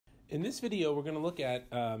In this video, we're going to look at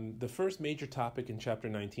the first major topic in Chapter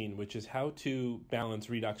 19, which is how to balance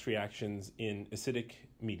redox reactions in acidic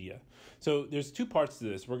media. So there's two parts to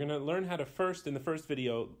this. We're going to learn how to in the first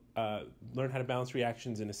video, learn how to balance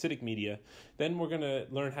reactions in acidic media. Then we're going to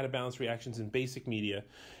learn how to balance reactions in basic media.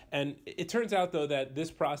 And it turns out, though, that this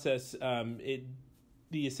process, the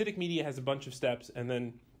acidic media has a bunch of steps, and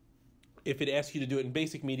then if it asks you to do it in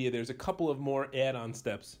basic media, there's a couple of more add-on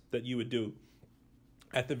steps that you would do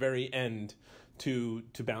at the very end to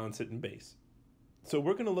balance it in base. So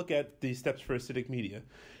we're going to look at the steps for acidic media.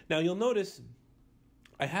 Now you'll notice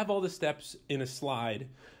I have all the steps in a slide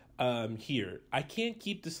here. I can't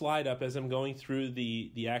keep the slide up as I'm going through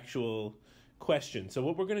the actual question. So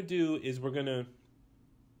what we're going to do is what I'm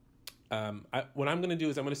going to do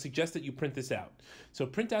is I'm going to suggest that you print this out. So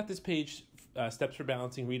print out this page, steps for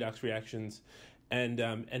balancing redox reactions, and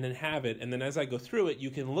then have it. And then as I go through it, you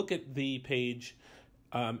can look at the page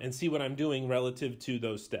and see what I'm doing relative to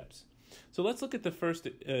those steps. So let's look at the first.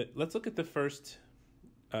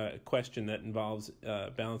 Question that involves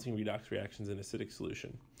balancing redox reactions in acidic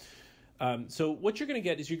solution. So what you're going to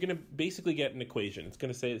get is you're going to basically get an equation. It's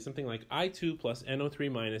going to say something like I2 plus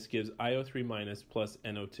NO3 minus gives IO3 minus plus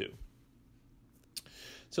NO2.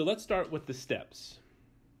 So let's start with the steps.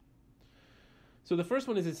 So the first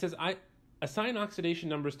one is it says assign oxidation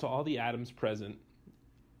numbers to all the atoms present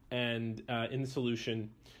and in the solution,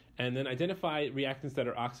 and then identify reactants that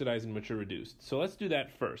are oxidized and which are reduced. So let's do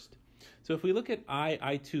that first. So if we look at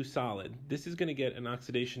I2 solid, this is going to get an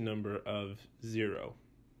oxidation number of 0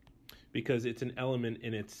 because it's an element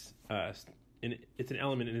in its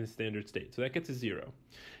standard state. So that gets a 0.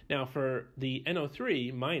 Now for the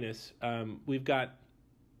NO3 minus, we've got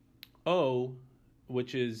O,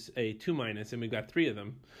 which is a 2 minus, and we've got 3 of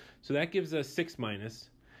them. So that gives us 6 minus.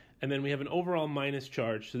 And then we have an overall minus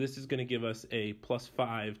charge, so this is going to give us a plus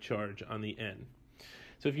 5 charge on the N.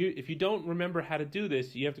 So if you don't remember how to do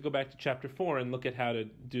this, you have to go back to Chapter 4 and look at how to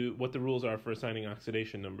do what the rules are for assigning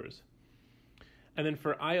oxidation numbers. And then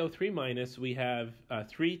for IO3 minus, we have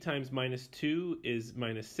 3 times minus 2 is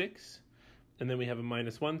minus 6, and then we have a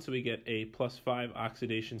minus 1, so we get a plus 5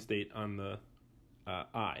 oxidation state on the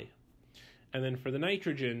I. And then for the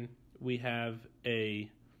nitrogen, we have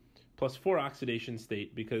a plus 4 oxidation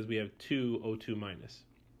state because we have 2 O2 minus.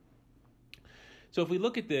 So if we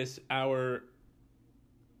look at this, our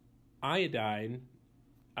iodine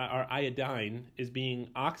is being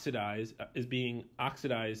oxidized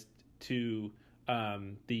to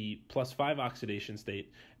the plus 5 oxidation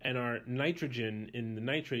state, and our nitrogen in the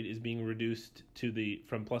nitrate is being reduced to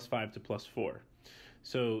from plus 5 to plus 4.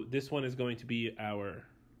 So this one is going to be our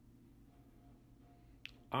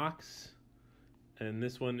ox, and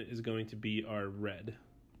this one is going to be our red.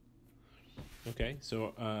 Okay,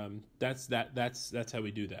 so that's how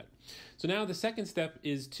we do that. So now the second step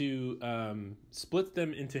is to split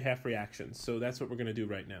them into half reactions. So that's what we're going to do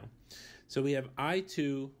right now. So we have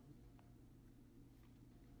I2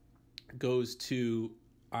 goes to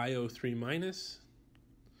IO3 minus,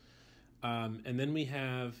 and then we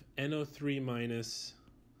have NO3 minus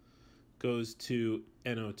goes to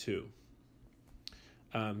NO2.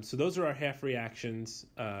 So those are our half reactions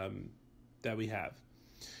that we have.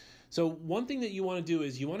 So one thing that you want to do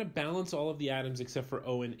is you want to balance all of the atoms except for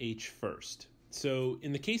O and H first. So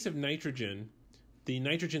in the case of nitrogen, the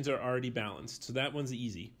nitrogens are already balanced, so that one's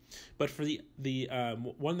easy. But for the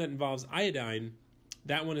one that involves iodine,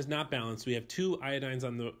 that one is not balanced. We have 2 iodines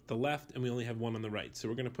on the left, and we only have 1 on the right. So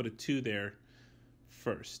we're going to put a 2 there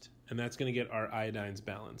first, and that's going to get our iodines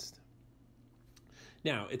balanced.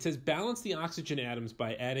 Now, it says balance the oxygen atoms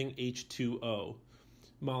by adding H2O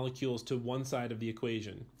molecules to one side of the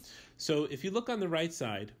equation. So if you look on the right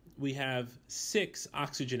side, we have 6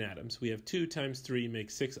 oxygen atoms. We have 2 times 3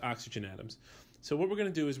 makes 6 oxygen atoms. So what we're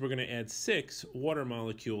going to do is we're going to add 6 water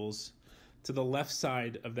molecules to the left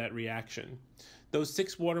side of that reaction. Those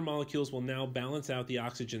 6 water molecules will now balance out the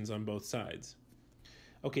oxygens on both sides.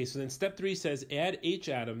 Okay, so then step 3 says add H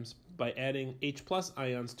atoms by adding H plus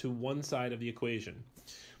ions to one side of the equation.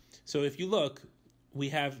 So if you look, we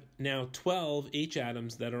have now 12 H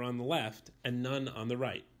atoms that are on the left and none on the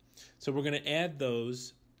right. So we're going to add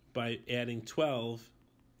those by adding 12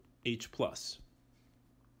 H plus.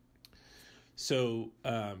 So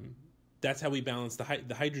that's how we balance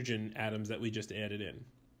the hydrogen atoms that we just added in.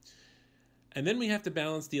 And then we have to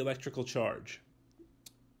balance the electrical charge.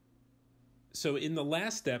 So in the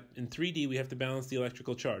last step, in 3D, we have to balance the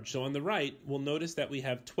electrical charge. So on the right, we'll notice that we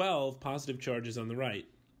have 12 positive charges on the right.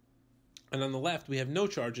 And on the left, we have no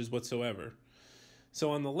charges whatsoever.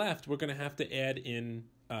 So on the left, we're going to have to add in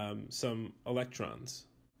some electrons.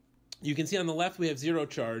 you can see on the left we have 0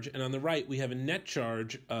 charge, and on the right we have a net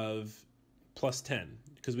charge of plus 10,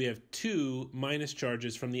 because we have 2 minus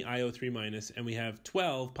charges from the IO3 minus, and we have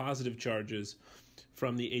 12 positive charges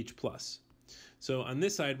from the H plus. So on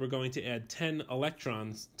this side, we're going to add 10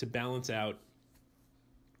 electrons to balance out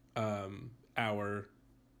our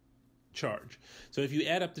charge. So if you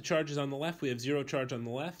add up the charges on the left, we have 0 charge on the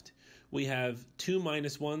left. We have 2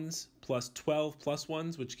 minus 1s plus 12 plus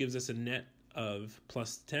 1s, which gives us a net of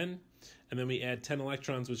plus 10. And then we add 10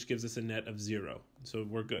 electrons, which gives us a net of 0. So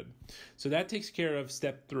we're good. So that takes care of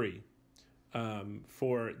step 3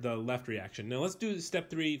 for the left reaction. Now let's do step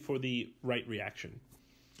 3 for the right reaction.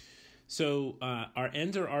 So our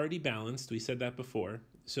ends are already balanced. We said that before.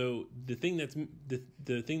 So the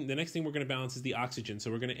next thing we're going to balance is the oxygen.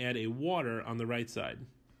 So we're going to add a water on the right side.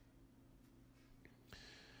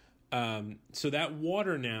 So that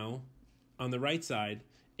water now on the right side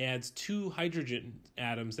adds 2 hydrogen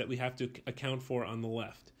atoms that we have to account for on the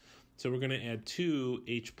left. So we're going to add 2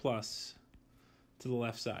 H plus to the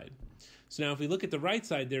left side. So now if we look at the right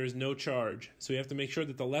side, there is no charge. So we have to make sure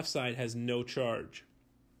that the left side has no charge.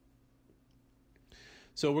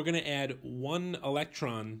 So we're going to add 1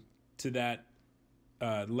 electron to that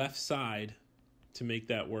left side to make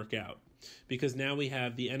that work out. Because now we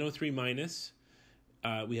have the NO3 minus,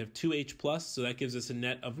 we have 2 H plus, so that gives us a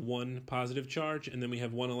net of 1 positive charge, and then we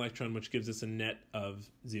have 1 electron, which gives us a net of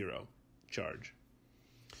 0 charge.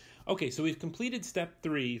 Okay, so we've completed step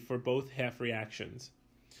 3 for both half reactions.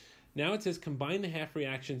 Now it says combine the half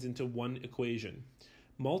reactions into one equation.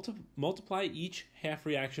 Multiply each half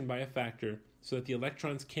reaction by a factor so that the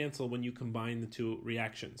electrons cancel when you combine the 2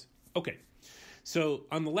 reactions. Okay, so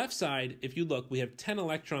on the left side, if you look, we have 10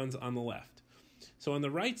 electrons on the left. So on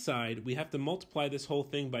the right side, we have to multiply this whole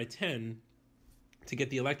thing by 10 to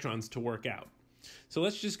get the electrons to work out. So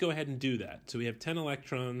let's just go ahead and do that. So we have 10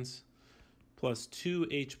 electrons plus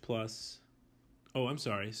 2H plus. Oh, I'm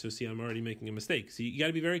sorry. So see, I'm already making a mistake. So you got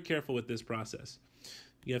to be very careful with this process.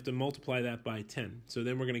 You have to multiply that by 10. So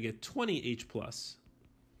then we're going to get 20H plus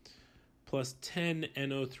 10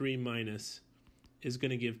 NO3 minus is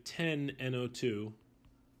going to give 10 NO2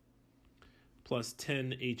 plus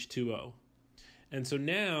 10 H2O. And so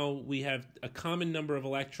now we have a common number of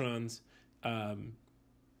electrons on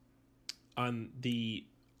the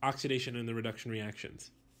oxidation and the reduction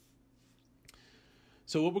reactions.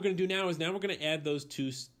 So what we're going to do now is we're going to add those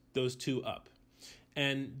two up.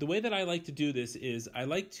 And the way that I like to do this is I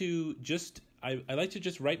like to just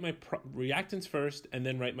write my reactants first and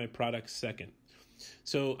then write my products second.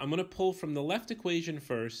 So I'm going to pull from the left equation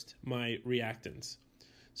first my reactants.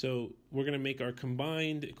 So we're going to make our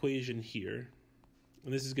combined equation here.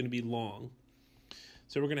 And this is going to be long.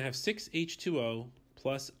 So we're going to have 6H2O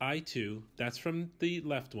plus I2. That's from the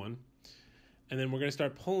left one. And then we're going to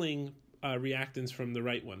start pulling reactants from the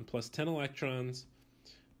right one. Plus 10 electrons,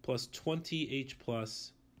 plus 20H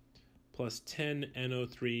plus 10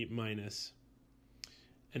 NO3 minus.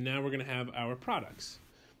 And now we're going to have our products.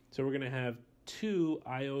 So we're going to have 2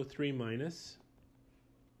 IO3 minus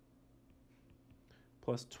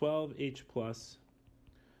plus 12H plus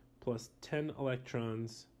 10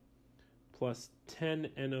 electrons plus 10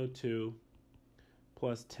 NO2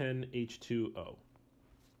 plus 10 H2O.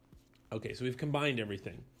 Okay, so we've combined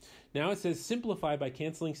everything. Now it says simplify by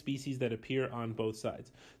canceling species that appear on both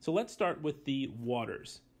sides. So let's start with the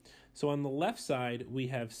waters. So on the left side, we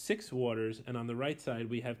have 6 waters, and on the right side,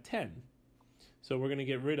 we have 10. So we're going to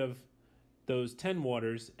get rid of those 10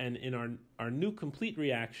 waters, and in our new complete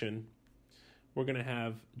reaction, we're going to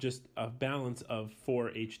have just a balance of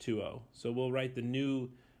 4 H2O. So we'll write the new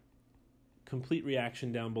complete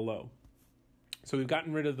reaction down below. So we've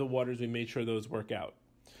gotten rid of the waters. We made sure those work out.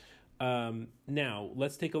 Now,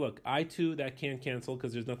 let's take a look. I2, that can't cancel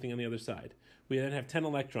because there's nothing on the other side. We then have 10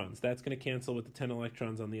 electrons. That's going to cancel with the 10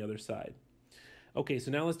 electrons on the other side. Okay, so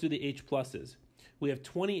now let's do the H pluses. We have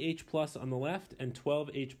 20 H plus on the left and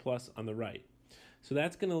 12 H plus on the right. So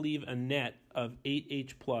that's going to leave a net of 8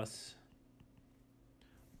 H plus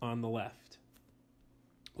on the left.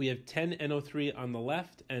 We have 10 NO3 on the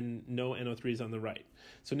left and no NO3s on the right.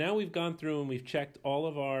 So now we've gone through and we've checked all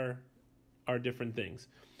of our different things.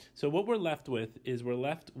 So what we're left with is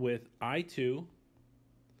I2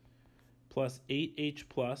 plus 8H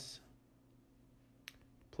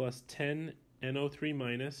plus 10 NO3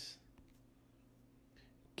 minus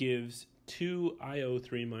gives 2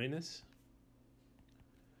 IO3 minus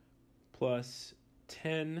plus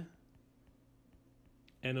 10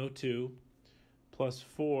 NO2 plus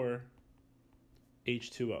 4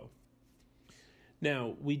 H2O.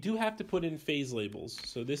 Now, we do have to put in phase labels,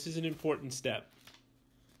 so this is an important step.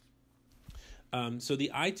 So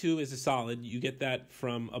the I2 is a solid. You get that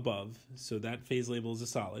from above. So that phase label is a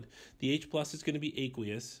solid. The H plus is going to be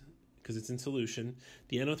aqueous because it's in solution.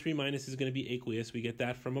 The NO3 minus is going to be aqueous. We get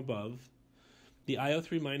that from above. The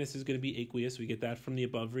IO3 minus is going to be aqueous. We get that from the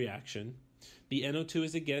above reaction. The NO2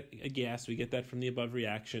 is a gas. We get that from the above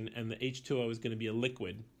reaction. And the H2O is going to be a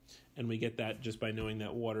liquid. And we get that just by knowing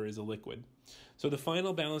that water is a liquid. So the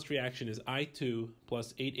final balanced reaction is I2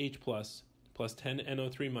 plus 8H plus 10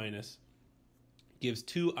 NO3 minus gives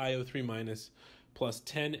 2 IO3 minus plus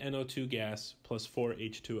 10 NO2 gas plus 4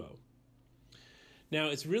 H2O. Now,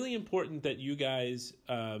 it's really important that you guys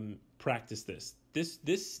practice this.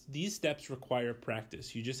 These steps require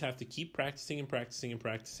practice. You just have to keep practicing and practicing and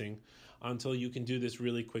practicing until you can do this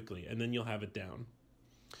really quickly, and then you'll have it down.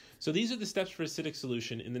 So these are the steps for acidic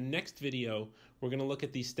solution. In the next video, we're going to look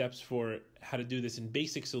at these steps for how to do this in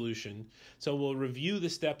basic solution. So we'll review the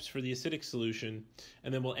steps for the acidic solution,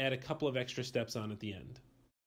 and then we'll add a couple of extra steps on at the end.